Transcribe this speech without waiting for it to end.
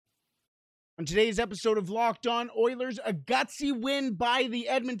On today's episode of Locked On Oilers, a gutsy win by the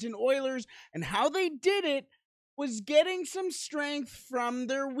Edmonton Oilers, and how they did it was getting some strength from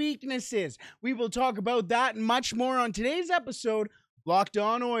their weaknesses. We will talk about that and much more on today's episode of Locked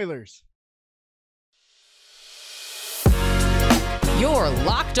On Oilers. You're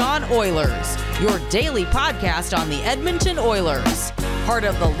Locked On Oilers, your daily podcast on the Edmonton Oilers. Part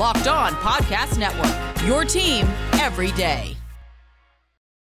of the Locked On Podcast Network, your team every day.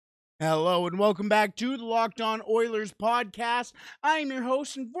 Hello and welcome back to the Locked On Oilers podcast. I'm your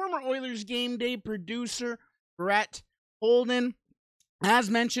host and former Oilers Game Day producer, Brett Holden. As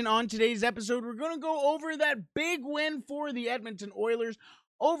mentioned on today's episode, we're going to go over that big win for the Edmonton Oilers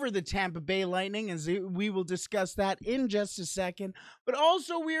over the Tampa Bay Lightning, as we will discuss that in just a second. But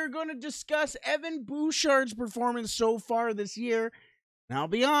also we are going to discuss Evan Bouchard's performance so far this year. And I'll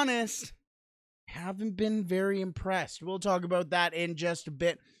be honest, haven't been very impressed. We'll talk about that in just a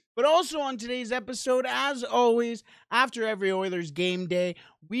bit. But also on today's episode, as always, after every Oilers game day,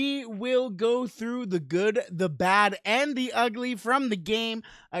 we will go through the good, the bad, and the ugly from the game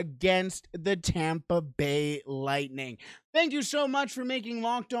against the Tampa Bay Lightning. Thank you so much for making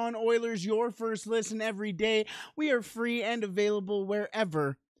Locked On Oilers your first listen every day. We are free and available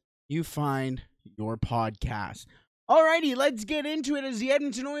wherever you find your podcast. Alrighty, let's get into it as the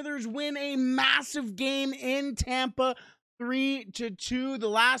Edmonton Oilers win a massive game in Tampa, 3-2. The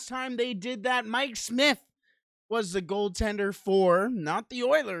last time they did that, Mike Smith was the goaltender for, not the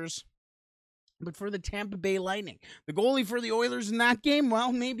Oilers, but for the Tampa Bay Lightning. The goalie for the Oilers in that game,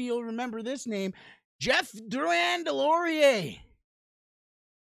 well, maybe you'll remember this name, Jeff Drouin Delorier.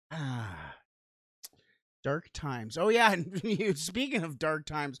 Dark times. Oh, yeah, and speaking of dark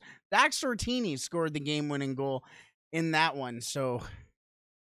times, Dax Sortini scored the game-winning goal in that one, so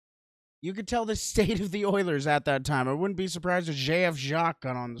you could tell the state of the Oilers at that time. I wouldn't be surprised if JF Jacques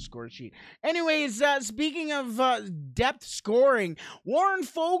got on the score sheet. Anyways, speaking of depth scoring, Warren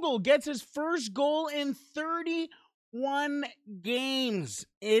Foegele gets his first goal in 31 games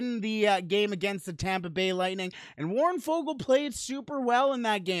in the game against the Tampa Bay Lightning. And Warren Foegele played super well in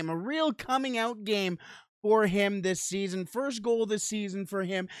that game. A real coming out game for him this season. First goal this season for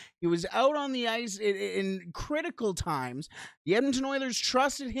him. He was out on the ice in critical times. The Edmonton Oilers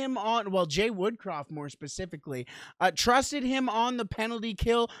trusted him on, well, Jay Woodcroft more specifically, trusted him on the penalty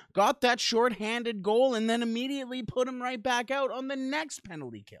kill, got that shorthanded goal, and then immediately put him right back out on the next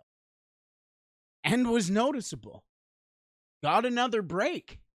penalty kill. And was noticeable. Got another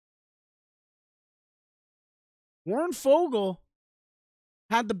break. Warren Foegele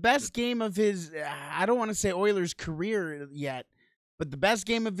had the best game of his, I don't want to say Oilers career yet, but the best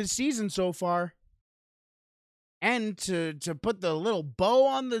game of his season so far. And to put the little bow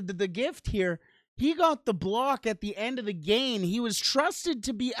on the gift here, he got the block at the end of the game. He was trusted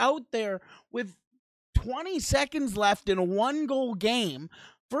to be out there with 20 seconds left in a one-goal game.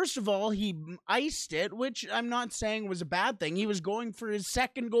 First of all, he iced it, which I'm not saying was a bad thing. He was going for his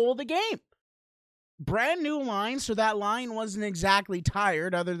second goal of the game. Brand new line, so that line wasn't exactly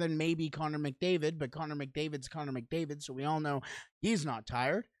tired, other than maybe Connor McDavid, but Connor McDavid's Connor McDavid, so we all know he's not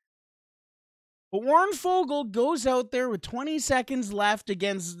tired. But Warren Foegele goes out there with 20 seconds left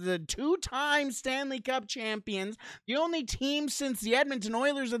against the two-time Stanley Cup champions, the only team since the Edmonton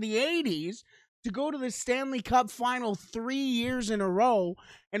Oilers of the 80s to go to the Stanley Cup final 3 years in a row,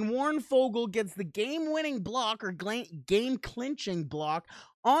 and Warren Foegele gets the game-winning block, or game-clinching block,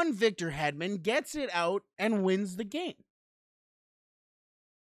 on Victor Hedman, gets it out, and wins the game.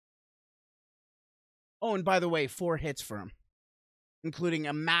 Oh, and by the way, 4 hits for him, including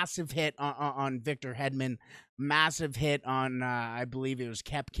a massive hit on Victor Hedman, massive hit on, I believe it was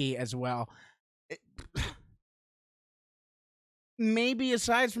Koepke as well. Maybe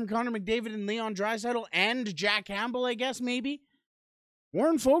aside from Connor McDavid and Leon Draisaitl and Jack Campbell, I guess, maybe,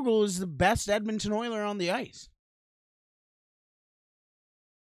 Warren Foegele is the best Edmonton Oiler on the ice.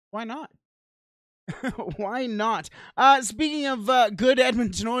 Why not? Why not? Speaking of good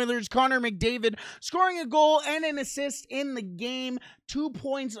Edmonton Oilers, Connor McDavid scoring a goal and an assist in the game. 2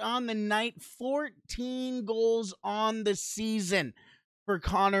 points on the night. 14 goals on the season for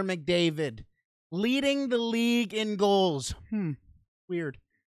Connor McDavid. Leading the league in goals. Weird.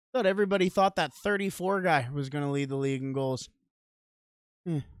 Thought everybody thought that 34 guy was going to lead the league in goals.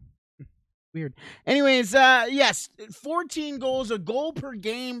 Weird. Anyways, yes, 14 goals, a goal per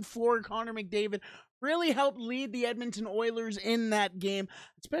game for Connor McDavid. Really helped lead the Edmonton Oilers in that game,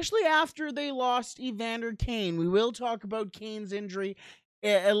 especially after they lost Evander Kane. We will talk about Kane's injury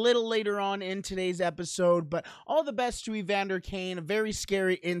a little later on in today's episode, but all the best to Evander Kane. A very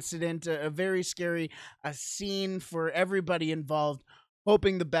scary incident, a very scary scene for everybody involved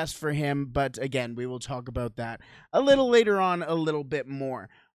hoping the best for him. But again, we will talk about that a little later on, a little bit more.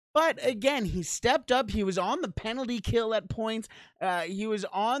 But again, he stepped up. He was on the penalty kill at points. He was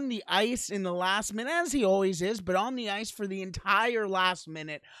on the ice in the last minute, as he always is, but on the ice for the entire last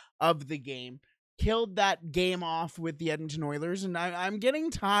minute of the game. Killed that game off with the Edmonton Oilers. And I'm getting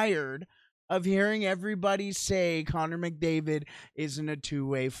tired of hearing everybody say Connor McDavid isn't a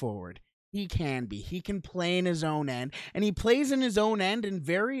two-way forward. He can be. He can play in his own end. And he plays in his own end in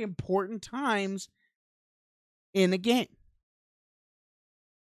very important times in a game.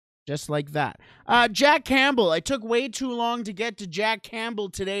 Just like that. Jack Campbell. I took way too long to get to Jack Campbell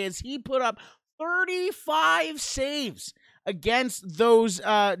today as he put up 35 saves against those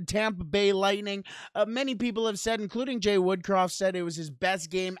Tampa Bay Lightning. Many people have said, including Jay Woodcroft, said it was his best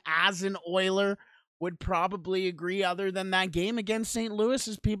game as an Oiler. Would probably agree, other than that game against St. Louis,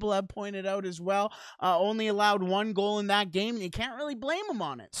 as people have pointed out as well. Only allowed one goal in that game, and you can't really blame him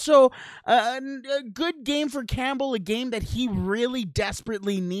on it. So, a good game for Campbell, a game that he really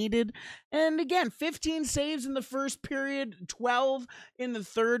desperately needed. And again, 15 saves in the first period, 12 in the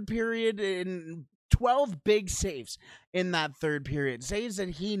third period, and 12 big saves in that third period. Saves that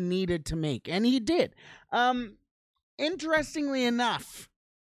he needed to make, and he did. Interestingly enough,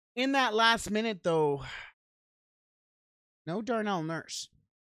 in that last minute, though, no Darnell Nurse,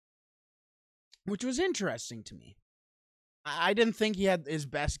 which was interesting to me. I didn't think he had his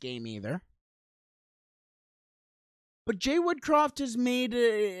best game either. But Jay Woodcroft has made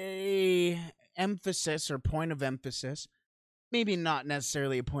a emphasis or point of emphasis. Maybe not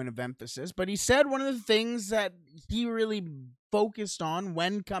necessarily a point of emphasis, but he said one of the things that he really focused on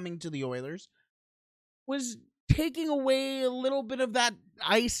when coming to the Oilers was taking away a little bit of that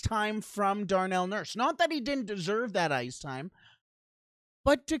ice time from Darnell Nurse. Not that he didn't deserve that ice time,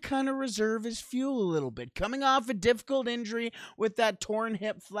 but to kind of reserve his fuel a little bit. Coming off a difficult injury with that torn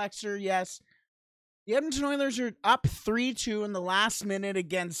hip flexor, yes. The Edmonton Oilers are up 3-2 in the last minute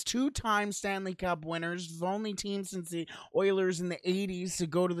against two-time Stanley Cup winners. The only team since the Oilers in the 80s to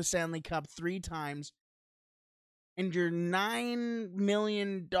go to the Stanley Cup 3 times. And your $9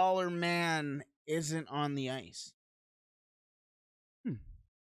 million man isn't on the ice.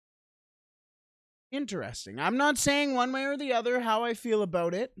 Interesting. I'm not saying one way or the other how I feel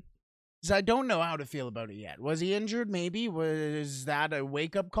about it, because I don't know how to feel about it yet. Was he injured? Maybe. Was that a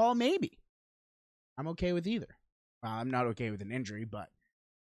wake-up call? Maybe. I'm okay with either. I'm not okay with an injury, but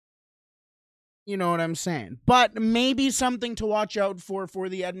you know what I'm saying. But maybe something to watch out for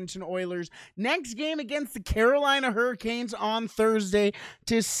the Edmonton Oilers. Next game against the Carolina Hurricanes on Thursday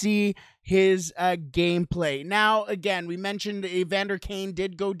to see his gameplay. Now, again, we mentioned Evander Kane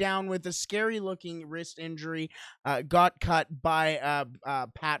did go down with a scary-looking wrist injury. Got cut by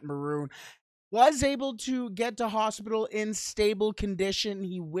Pat Maroon. Was able to get to hospital in stable condition.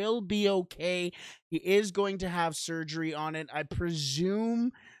 He will be okay. He is going to have surgery on it, I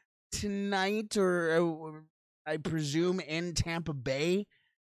presume, tonight, or I presume in Tampa Bay.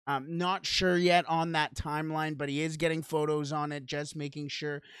 Not sure yet on that timeline, but he is getting photos on it, just making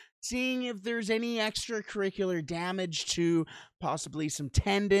sure, seeing if there's any extracurricular damage to possibly some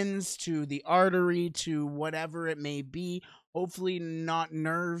tendons, to the artery, to whatever it may be. Hopefully not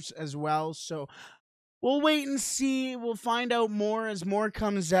nerves as well. So we'll wait and see. We'll find out more as more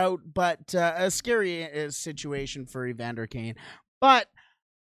comes out, but a scary situation for Evander Kane. But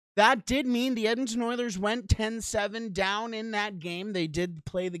that did mean the Edmonton Oilers went 10-7 down in that game. They did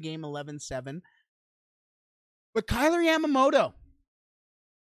play the game 11-7. But Kailer Yamamoto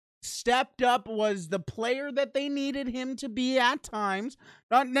stepped up, was the player that they needed him to be at times.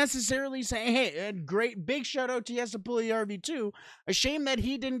 Not necessarily saying, hey, a great big shout out to Jesse Puljujarvi too. A shame that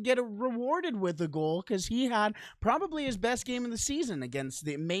he didn't get rewarded with a goal, because he had probably his best game of the season against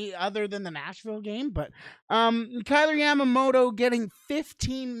other than the Nashville game. But Kailer Yamamoto getting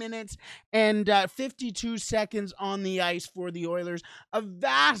 15 minutes and 52 seconds on the ice for the Oilers. A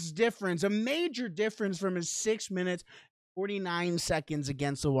vast difference, a major difference from his 6 minutes 49 seconds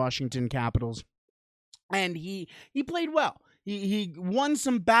against the Washington Capitals. And he played well. He won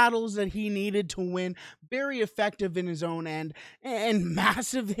some battles that he needed to win. Very effective in his own end. And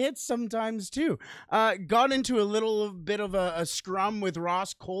massive hits sometimes, too. Got into a little bit of a scrum with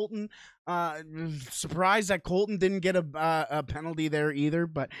Ross Colton. Surprised that Colton didn't get a penalty there either.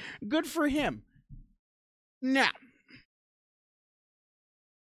 But good for him. Now,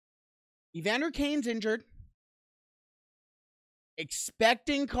 Evander Kane's injured.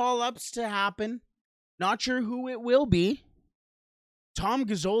 Expecting call-ups to happen. Not sure who it will be. Tom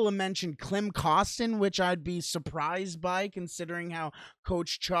Gazzola mentioned Klim Kostin, which I'd be surprised by considering how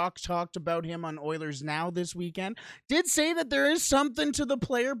Coach Chalk talked about him on Oilers Now this weekend. Did say that there is something to the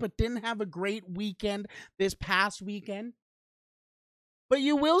player, but didn't have a great weekend this past weekend. But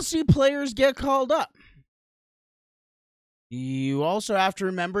you will see players get called up. You also have to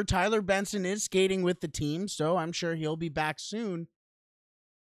remember Tyler Benson is skating with the team, so I'm sure he'll be back soon.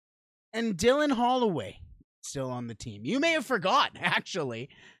 And Dylan Holloway still on the team. You may have forgot, actually.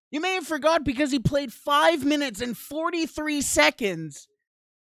 You may have forgot because he played 5 minutes and 43 seconds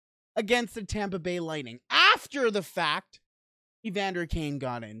against the Tampa Bay Lightning. After the fact, Evander Kane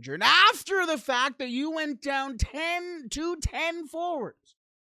got injured. After the fact that you went down 10 forwards.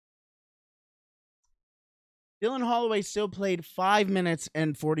 Dylan Holloway still played 5 minutes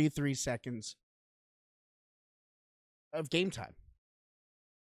and 43 seconds of game time.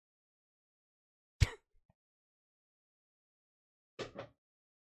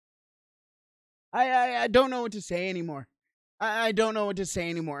 I don't know what to say anymore. I don't know what to say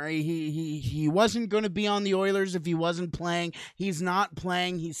anymore. He wasn't going to be on the Oilers if he wasn't playing. He's not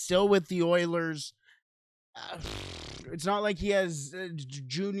playing. He's still with the Oilers. It's not like he has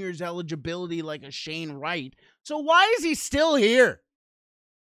junior's eligibility like a Shane Wright. So why is he still here?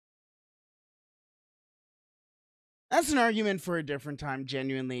 That's an argument for a different time,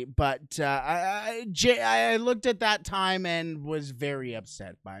 genuinely. But I looked at that time and was very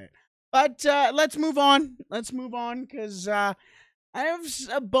upset by it. But let's move on. Let's move on because I have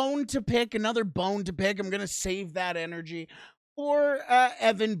a bone to pick, another bone to pick. I'm going to save that energy for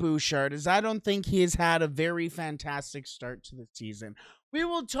Evan Bouchard, as I don't think he has had a very fantastic start to the season. We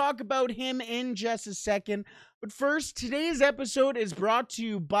will talk about him in just a second. But first, today's episode is brought to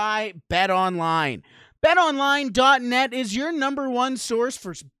you by BetOnline. BetOnline.net is your number one source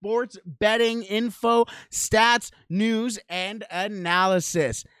for sports betting info, stats, news, and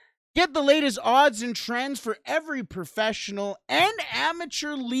analysis. Get the latest odds and trends for every professional and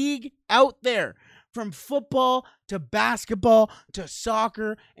amateur league out there. From football to basketball to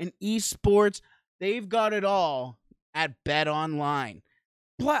soccer and esports, they've got it all at BetOnline.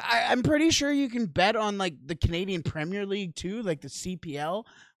 I'm pretty sure you can bet on like the Canadian Premier League too, like the CPL,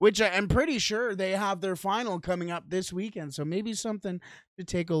 which I'm pretty sure they have their final coming up this weekend. So maybe something to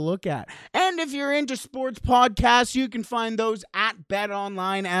take a look at. And if you're into sports podcasts, you can find those at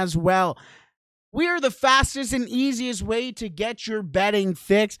BetOnline as well. We are the fastest and easiest way to get your betting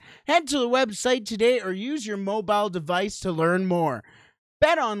fix. Head to the website today or use your mobile device to learn more.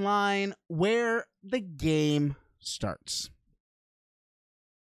 BetOnline, where the game starts.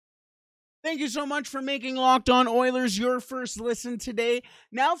 Thank you so much for making Locked On Oilers your first listen today.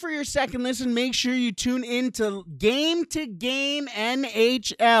 Now for your second listen, make sure you tune in to Game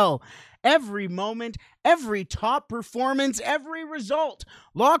NHL. Every moment, every top performance, every result.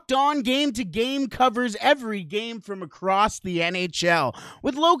 Locked On Game to Game covers every game from across the NHL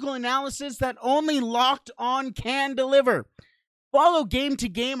with local analysis that only Locked On can deliver. Follow Game to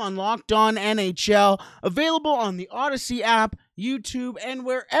Game on Locked On NHL, available on the Odyssey app, YouTube, and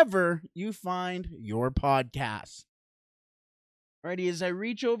wherever you find your podcasts. Alrighty, as I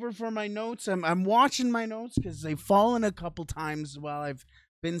reach over for my notes, I'm watching my notes because they've fallen a couple times while I've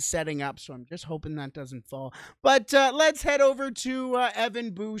been setting up, so I'm just hoping that doesn't fall. But let's head over to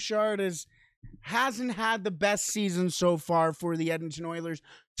Evan Bouchard, as hasn't had the best season so far for the Edmonton Oilers.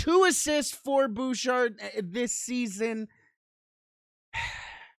 2 assists for Bouchard this season.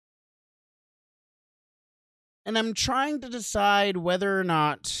 And I'm trying to decide whether or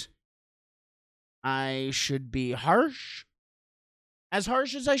not I should be harsh. As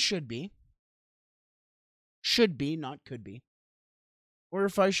harsh as I should be. Should be, not could be. Or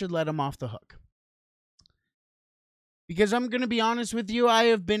if I should let him off the hook. Because I'm going to be honest with you, I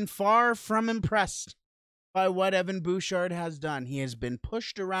have been far from impressed by what Evan Bouchard has done. He has been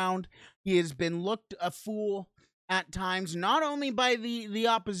pushed around. He has been looked a fool at times, not only by the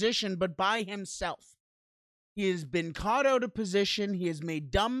opposition, but by himself. He has been caught out of position. He has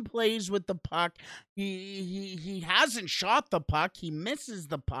made dumb plays with the puck. He hasn't shot the puck. He misses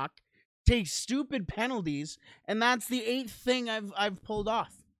the puck, takes stupid penalties, and that's the 8th thing I've pulled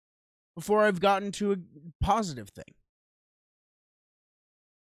off before I've gotten to a positive thing.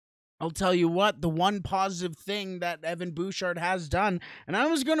 I'll tell you what, the one positive thing that Evan Bouchard has done, and I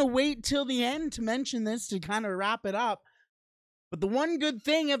was going to wait till the end to mention this to kind of wrap it up, but the one good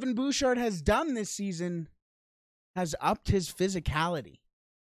thing Evan Bouchard has done this season has upped his physicality.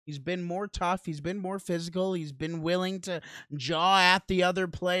 He's been more tough. He's been more physical. He's been willing to jaw at the other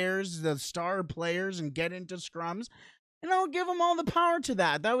players, the star players, and get into scrums. And I'll give him all the power to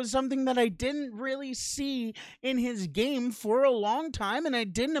that. That was something that I didn't really see in his game for a long time, and I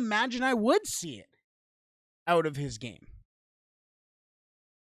didn't imagine I would see it out of his game.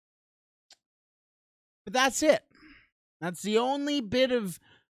 But that's it. That's the only bit of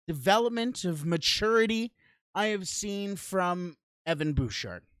development, of maturity I have seen from Evan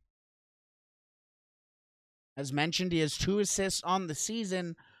Bouchard. As mentioned, he has 2 assists on the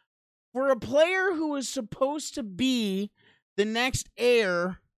season. For a player who is supposed to be the next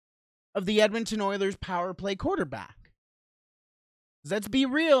heir of the Edmonton Oilers power play quarterback. Let's be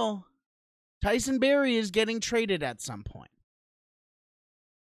real. Tyson Barrie is getting traded at some point.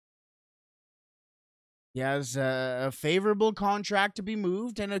 He has a favorable contract to be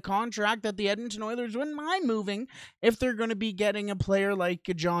moved, and a contract that the Edmonton Oilers wouldn't mind moving if they're going to be getting a player like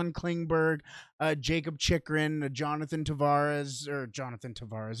John Klingberg, Jacob Chychrun, Jonathan Toews,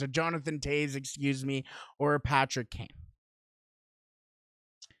 or Patrick Kane.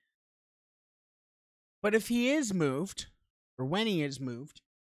 But if he is moved, or when he is moved,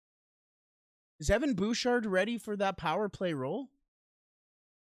 is Evan Bouchard ready for that power play role?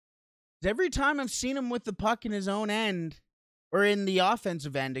 Every time I've seen him with the puck in his own end, or in the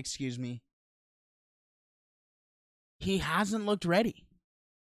offensive end, he hasn't looked ready.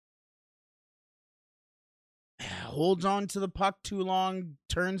 Holds on to the puck too long,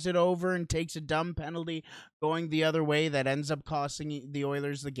 turns it over, and takes a dumb penalty going the other way that ends up costing the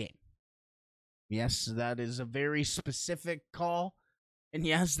Oilers the game. Yes, that is a very specific call. And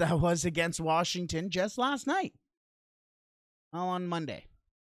yes, that was against Washington just last night. Well, on Monday.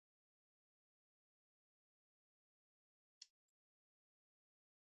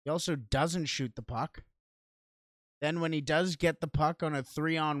 He also doesn't shoot the puck. Then when he does get the puck on a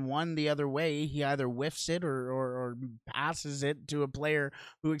 3-on-1 the other way, he either whiffs it or passes it to a player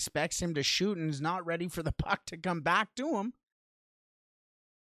who expects him to shoot and is not ready for the puck to come back to him.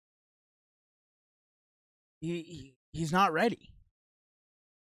 He's not ready.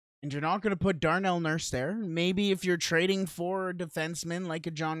 And you're not going to put Darnell Nurse there. Maybe if you're trading for a defenseman like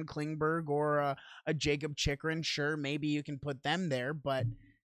a John Klingberg or a Jacob Chychrun, sure, maybe you can put them there, but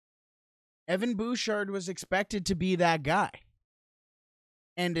Evan Bouchard was expected to be that guy.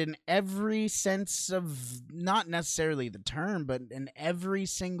 And in every sense of, not necessarily the term, but in every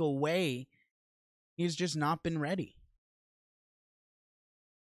single way, he's just not been ready.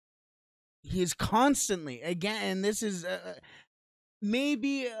 He's constantly, again, and this is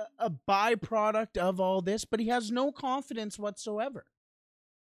maybe a byproduct of all this, but he has no confidence whatsoever.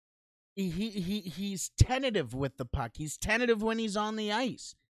 He's tentative with the puck. He's tentative when he's on the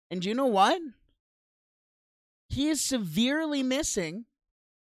ice. And you know what? He is severely missing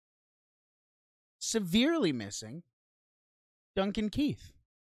Duncan Keith.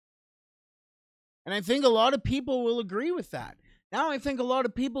 And I think a lot of people will agree with that. Now I think a lot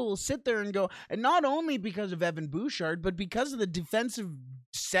of people will sit there and go, and not only because of Evan Bouchard, but because of the defensive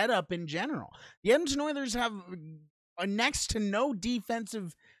setup in general. The Edmonton Oilers have a next to no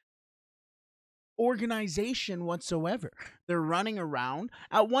defensive organization whatsoever. They're running around.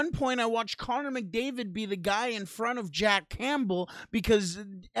 At one point, I watched Connor McDavid be the guy in front of Jack Campbell because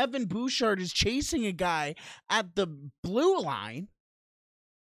Evan Bouchard is chasing a guy at the blue line.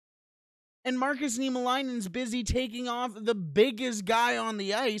 And Marcus Niemelainen's busy taking off the biggest guy on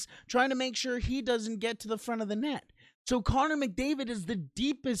the ice, trying to make sure he doesn't get to the front of the net. So Connor McDavid is the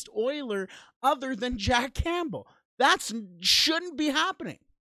deepest Oiler other than Jack Campbell. That shouldn't be happening.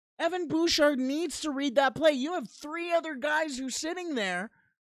 Evan Bouchard needs to read that play. You have 3 other guys who's sitting there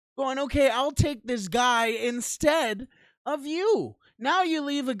going, okay, I'll take this guy instead of you. Now you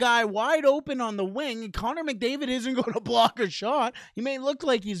leave a guy wide open on the wing, and Connor McDavid isn't going to block a shot. He may look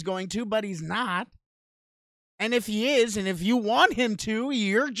like he's going to, but he's not. And if he is, and if you want him to,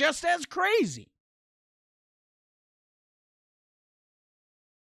 you're just as crazy.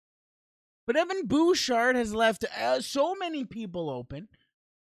 But Evan Bouchard has left so many people open,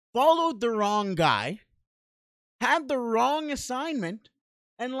 followed the wrong guy, had the wrong assignment,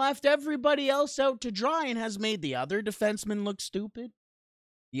 and left everybody else out to dry, and has made the other defensemen look stupid.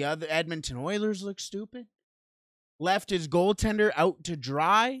 The other Edmonton Oilers look stupid. Left his goaltender out to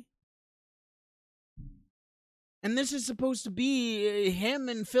dry. And this is supposed to be him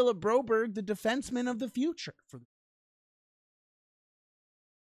and Philip Broberg, the defensemen of the future.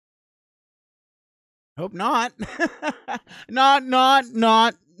 Hope not.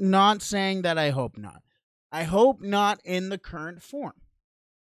 Not saying that I hope not. I hope not in the current form.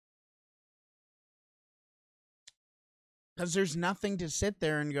 Because there's nothing to sit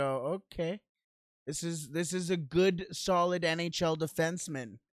there and go, okay, this is a good, solid NHL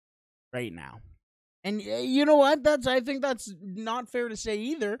defenseman right now. And you know what? I think that's not fair to say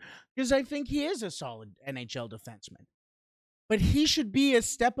either, because I think he is a solid NHL defenseman. But he should be a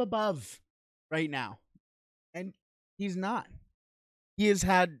step above right now. And he's not. He has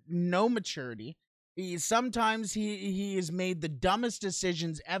had no maturity. Sometimes he has made the dumbest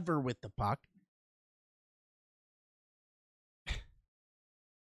decisions ever with the puck.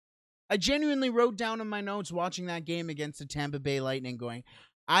 I genuinely wrote down in my notes watching that game against the Tampa Bay Lightning going,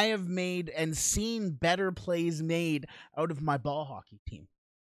 I have made and seen better plays made out of my ball hockey team.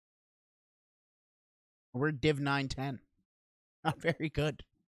 We're Div 9-10. Not very good.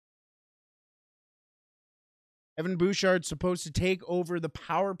 Evan Bouchard's supposed to take over the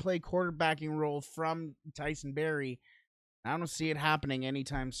power play quarterbacking role from Tyson Barrie. I don't see it happening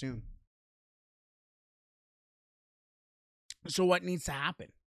anytime soon. So what needs to happen?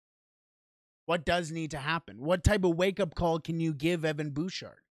 What does need to happen? What type of wake-up call can you give Evan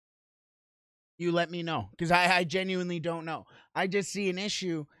Bouchard? You let me know, because I genuinely don't know. I just see an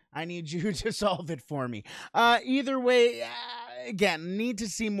issue. I need you to solve it for me. Either way, again, need to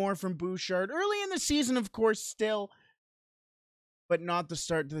see more from Bouchard. Early in the season, of course, still, but not the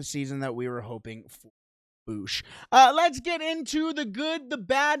start to the season that we were hoping for. Boosh. Let's get into the good, the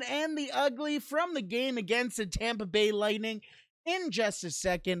bad, and the ugly from the game against the Tampa Bay Lightning in just a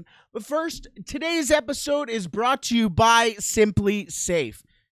second. But first, today's episode is brought to you by Simply Safe.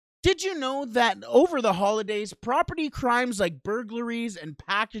 Did you know that over the holidays, property crimes like burglaries and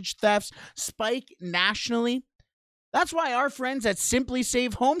package thefts spike nationally? That's why our friends at Simply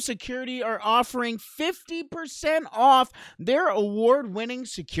Safe Home Security are offering 50% off their award-winning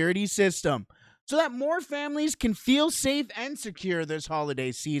security system, so that more families can feel safe and secure this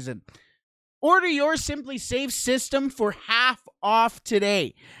holiday season. Order your Simply Safe system for half off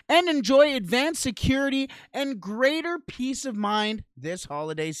today and enjoy advanced security and greater peace of mind this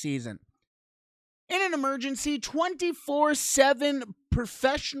holiday season. In an emergency, 24/7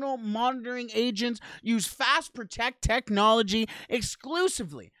 professional monitoring agents use Fast Protect technology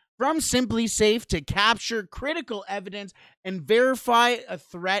exclusively from Simply Safe to capture critical evidence and verify a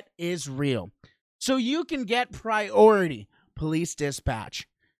threat is real, so you can get priority police dispatch.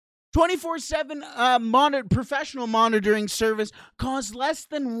 24/7 professional monitoring service costs less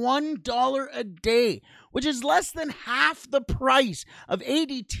than $1 a day, which is less than half the price of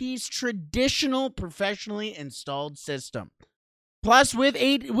ADT's traditional professionally installed system. Plus, with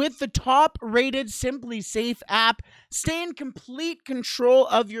the top-rated Simply Safe app, stay in complete control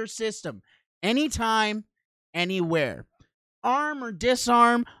of your system, anytime, anywhere. Arm or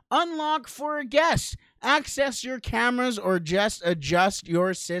disarm, unlock for a guest, access your cameras, or just adjust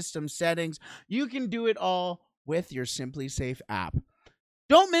your system settings. You can do it all with your Simply Safe app.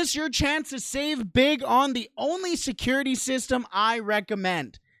 Don't miss your chance to save big on the only security system I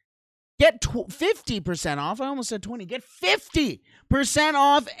recommend. Get 50% off. I almost said 20. Get 50%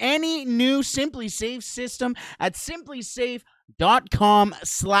 off any new Simply Safe system at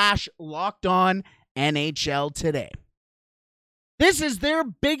simplysafe.com/LockedOnNHL today. This is their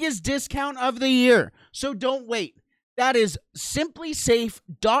biggest discount of the year, so don't wait. That is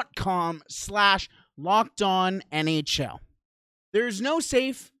simplysafe.com/LockedOnNHL. There's no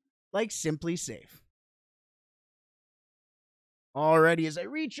safe like Simply Safe. Alrighty, as I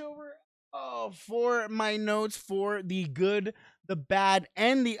reach over for my notes for the good, the bad,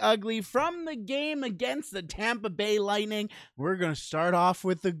 and the ugly from the game against the Tampa Bay Lightning, we're going to start off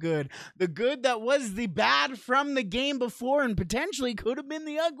with the good. The good that was the bad from the game before and potentially could have been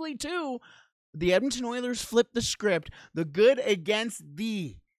the ugly too. The Edmonton Oilers flipped the script. The good against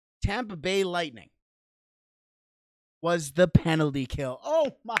the Tampa Bay Lightning was the penalty kill.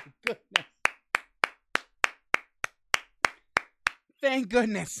 Oh my goodness. Thank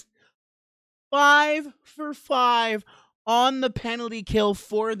goodness. 5 for 5 on the penalty kill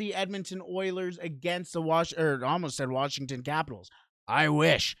for the Edmonton Oilers against the Washington Capitals. I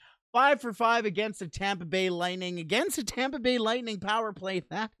wish. 5 for 5 against the Tampa Bay Lightning. Against the Tampa Bay Lightning power play,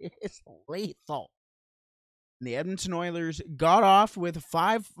 that is lethal. And the Edmonton Oilers got off with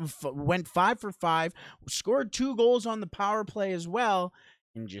went 5 for 5, scored 2 goals on the power play as well,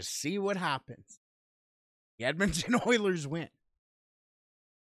 and just see what happens. The Edmonton Oilers win.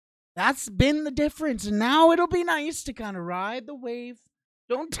 That's been the difference. And now it'll be nice to kind of ride the wave.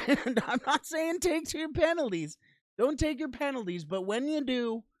 I'm not saying take your penalties. Don't take your penalties. But when you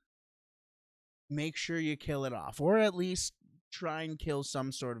do, make sure you kill it off. Or at least try and kill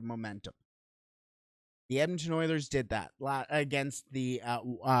some sort of momentum. The Edmonton Oilers did that against the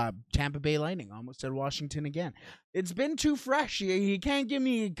Tampa Bay Lightning. Almost said Washington again. It's been too fresh. You can't give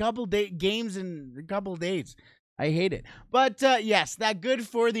me a couple games in a couple days. I hate it. But yes, that good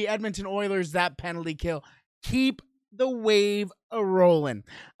for the Edmonton Oilers, that penalty kill. Keep the wave a-rolling.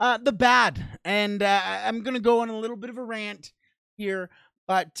 The bad, and I'm going to go on a little bit of a rant here,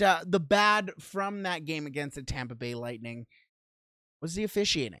 but the bad from that game against the Tampa Bay Lightning was the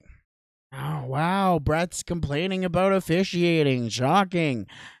officiating. Oh, wow, Brett's complaining about officiating. Shocking.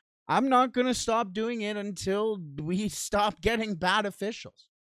 I'm not going to stop doing it until we stop getting bad officials.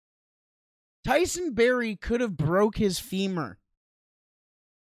 Tyson Barrie could have broke his femur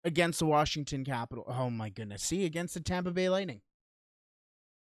against the Washington Capitals. Oh, my goodness. See, against the Tampa Bay Lightning.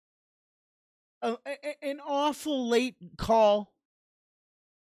 An awful late call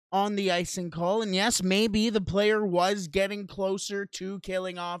on the icing call. And yes, maybe the player was getting closer to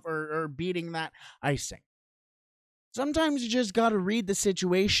killing off or beating that icing. Sometimes you just got to read the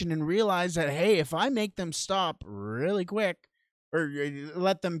situation and realize that, hey, if I make them stop really quick or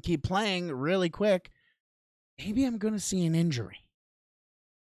let them keep playing really quick, maybe I'm going to see an injury.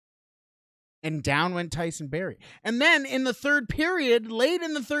 And down went Tyson Barrie. And then in the third period, late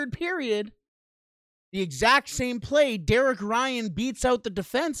in the third period, the exact same play, Derek Ryan beats out the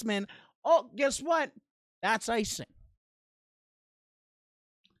defenseman. Oh, guess what? That's icing.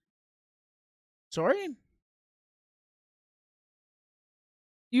 Sorry?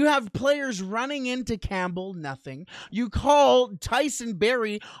 You have players running into Campbell, nothing. You call Tyson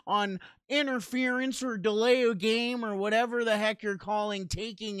Barrie on interference or delay a game or whatever the heck you're calling,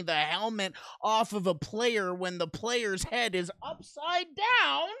 taking the helmet off of a player when the player's head is upside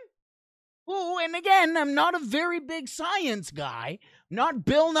down. Oh, and again, I'm not a very big science guy, not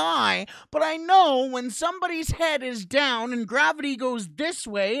Bill Nye, but I know when somebody's head is down and gravity goes this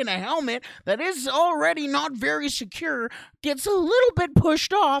way in a helmet that is already not very secure, gets a little bit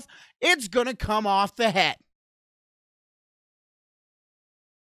pushed off, it's going to come off the head.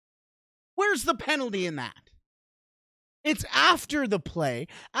 Where's the penalty in that? It's after the play,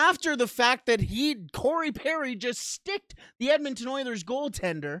 after the fact that Corey Perry just sticked the Edmonton Oilers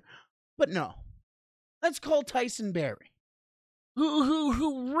goaltender. But no, let's call Tyson Barrie,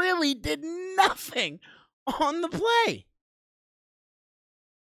 who really did nothing on the play.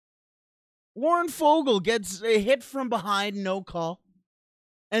 Warren Foegele gets a hit from behind, no call.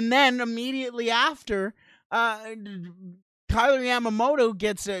 And then immediately after, Kyler Yamamoto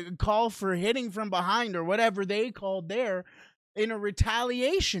gets a call for hitting from behind or whatever they called there in a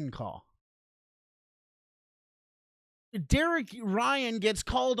retaliation call. Derek Ryan gets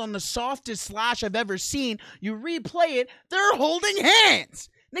called on the softest slash I've ever seen. You replay it, they're holding hands.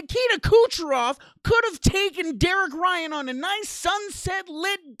 Nikita Kucherov could have taken Derek Ryan on a nice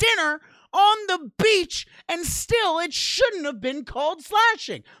sunset-lit dinner on the beach, and still it shouldn't have been called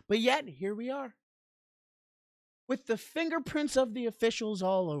slashing. But yet, here we are, with the fingerprints of the officials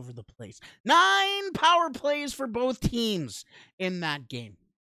all over the place. 9 power plays for both teams in that game.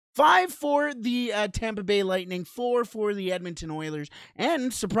 5 for the Tampa Bay Lightning, 4 for the Edmonton Oilers.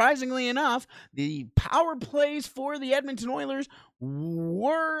 And surprisingly enough, the power plays for the Edmonton Oilers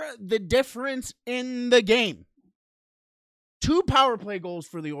were the difference in the game. 2 power play goals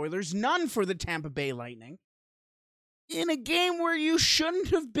for the Oilers, none for the Tampa Bay Lightning. In a game where you shouldn't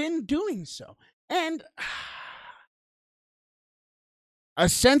have been doing so. And a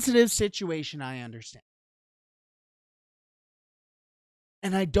sensitive situation, I understand.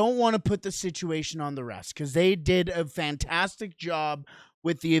 And I don't want to put the situation on the refs because they did a fantastic job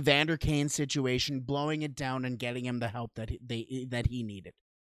with the Evander Kane situation, blowing it down and getting him the help that he needed.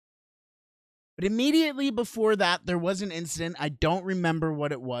 But immediately before that, there was an incident. I don't remember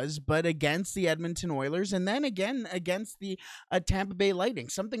what it was, but against the Edmonton Oilers and then again against the Tampa Bay Lightning.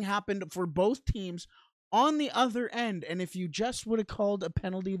 Something happened for both teams on the other end. And if you just would have called a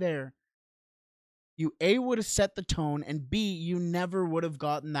penalty there, you A, would have set the tone, and B, you never would have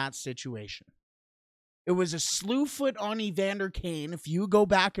gotten that situation. It was a slew foot on Evander Kane. If you go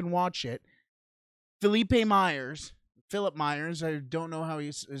back and watch it, Philip Myers, I don't know how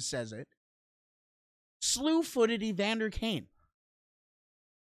he says it, slew-footed Evander Kane.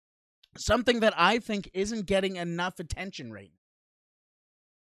 Something that I think isn't getting enough attention right now.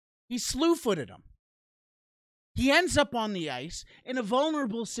 He slew-footed him. He ends up on the ice in a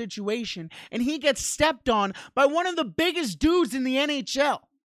vulnerable situation, and he gets stepped on by one of the biggest dudes in the NHL.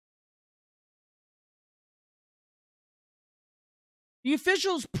 The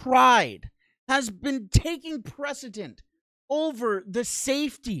officials' pride has been taking precedent over the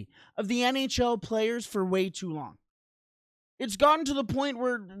safety of the NHL players for way too long. It's gotten to the point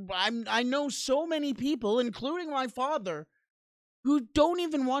where I know so many people, including my father, who don't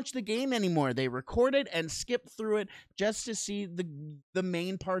even watch the game anymore. They record it and skip through it just to see the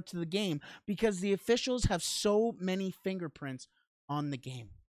main parts of the game because the officials have so many fingerprints on the game.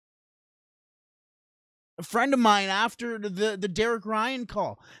 A friend of mine, after the Derek Ryan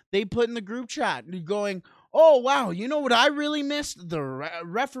call, they put in the group chat going, "Oh, wow, you know what I really missed? The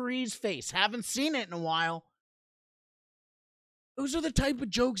referee's face. Haven't seen it in a while." Those are the type of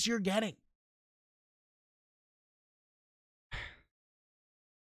jokes you're getting.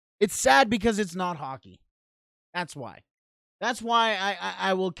 It's sad because it's not hockey. That's why. That's why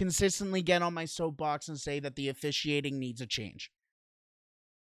I will consistently get on my soapbox and say that the officiating needs a change.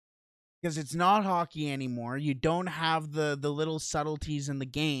 Because it's not hockey anymore. You don't have the little subtleties in the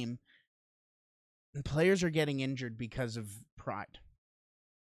game. And players are getting injured because of pride.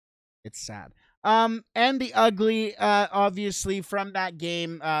 It's sad. And the ugly, obviously, from that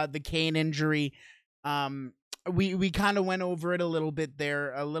game, the Kane injury. We kind of went over it a little bit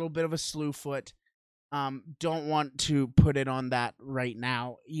there. A little bit of a slew foot. Don't want to put it on that right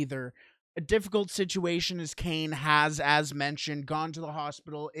now either. A difficult situation as Kane has, as mentioned, gone to the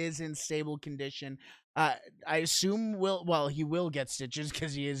hospital, is in stable condition. I assume he will get stitches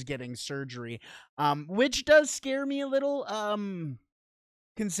because he is getting surgery, which does scare me a little,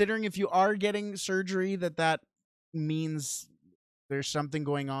 considering if you are getting surgery, that means there's something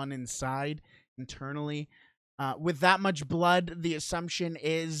going on internally. With that much blood, the assumption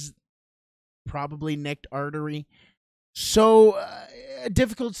is probably nicked artery. So, a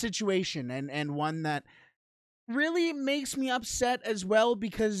difficult situation and one that really makes me upset as well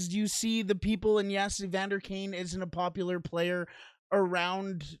because you see the people, and yes, Evander Kane isn't a popular player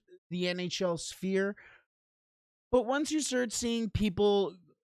around the NHL sphere, but once you start seeing people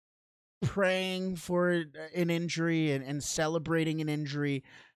praying for an injury and celebrating an injury,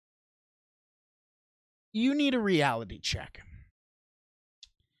 you need a reality check.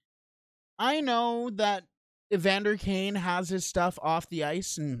 I know that Evander Kane has his stuff off the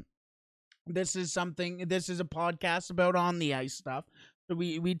ice, and this is a podcast about on the ice stuff, so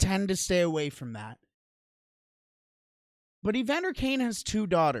we tend to stay away from that. But Evander Kane has 2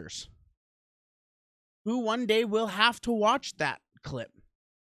 daughters who one day will have to watch that clip.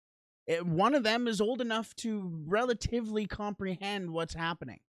 One of them is old enough to relatively comprehend what's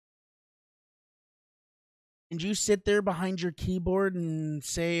happening. And you sit there behind your keyboard and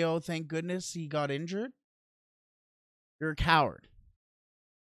say, "Oh, thank goodness he got injured"? You're a coward.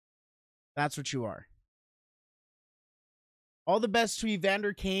 That's what you are. All the best to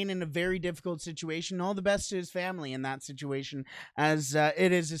Evander Kane in a very difficult situation. All the best to his family in that situation, as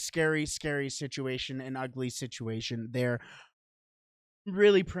it is a scary, scary situation, an ugly situation. They're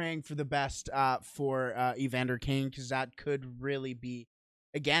really praying for the best for Evander Kane, because that could really be,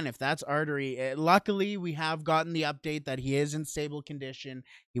 again, if that's artery. Luckily, we have gotten the update that he is in stable condition.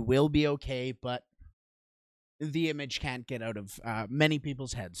 He will be okay, but the image can't get out of many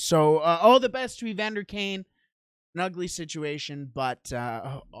people's heads. So all the best to Evander Kane. An ugly situation, but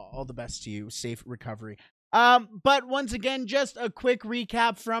all the best to you. Safe recovery. But once again, just a quick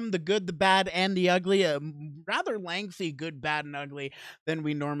recap from the good, the bad, and the ugly. A rather lengthy good, bad, and ugly than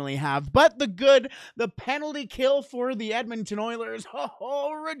we normally have. But the good, the penalty kill for the Edmonton Oilers.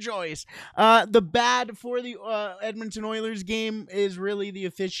 Oh, rejoice. The bad for the Edmonton Oilers game is really the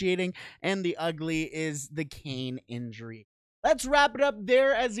officiating, and the ugly is the Kane injury. Let's wrap it up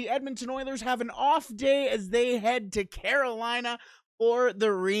there as the Edmonton Oilers have an off day as they head to Carolina for the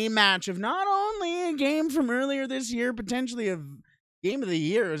rematch of not only a game from earlier this year, potentially a game of the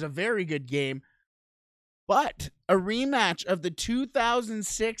year. It was a very good game, but a rematch of the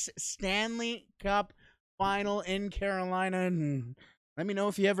 2006 Stanley Cup final in Carolina. And let me know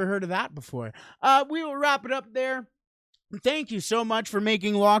if you ever heard of that before. We will wrap it up there. Thank you so much for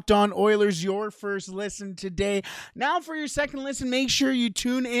making Locked On Oilers your first listen today. Now for your second listen, make sure you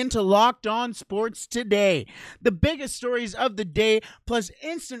tune in to Locked On Sports Today. The biggest stories of the day, plus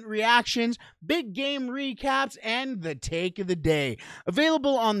instant reactions, big game recaps, and the take of the day.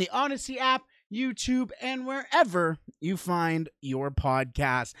 Available on the Odyssey app, YouTube, and wherever you find your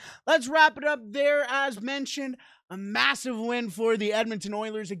podcast. Let's wrap it up there. As mentioned, a massive win for the Edmonton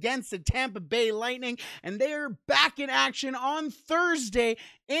Oilers against the Tampa Bay Lightning, and they are back in action on Thursday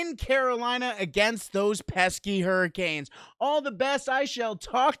in Carolina against those pesky Hurricanes. All the best. I shall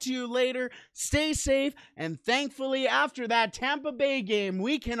talk to you later. Stay safe, and thankfully, after that Tampa Bay game,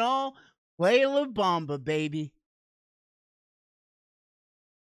 we can all play La Bamba, baby.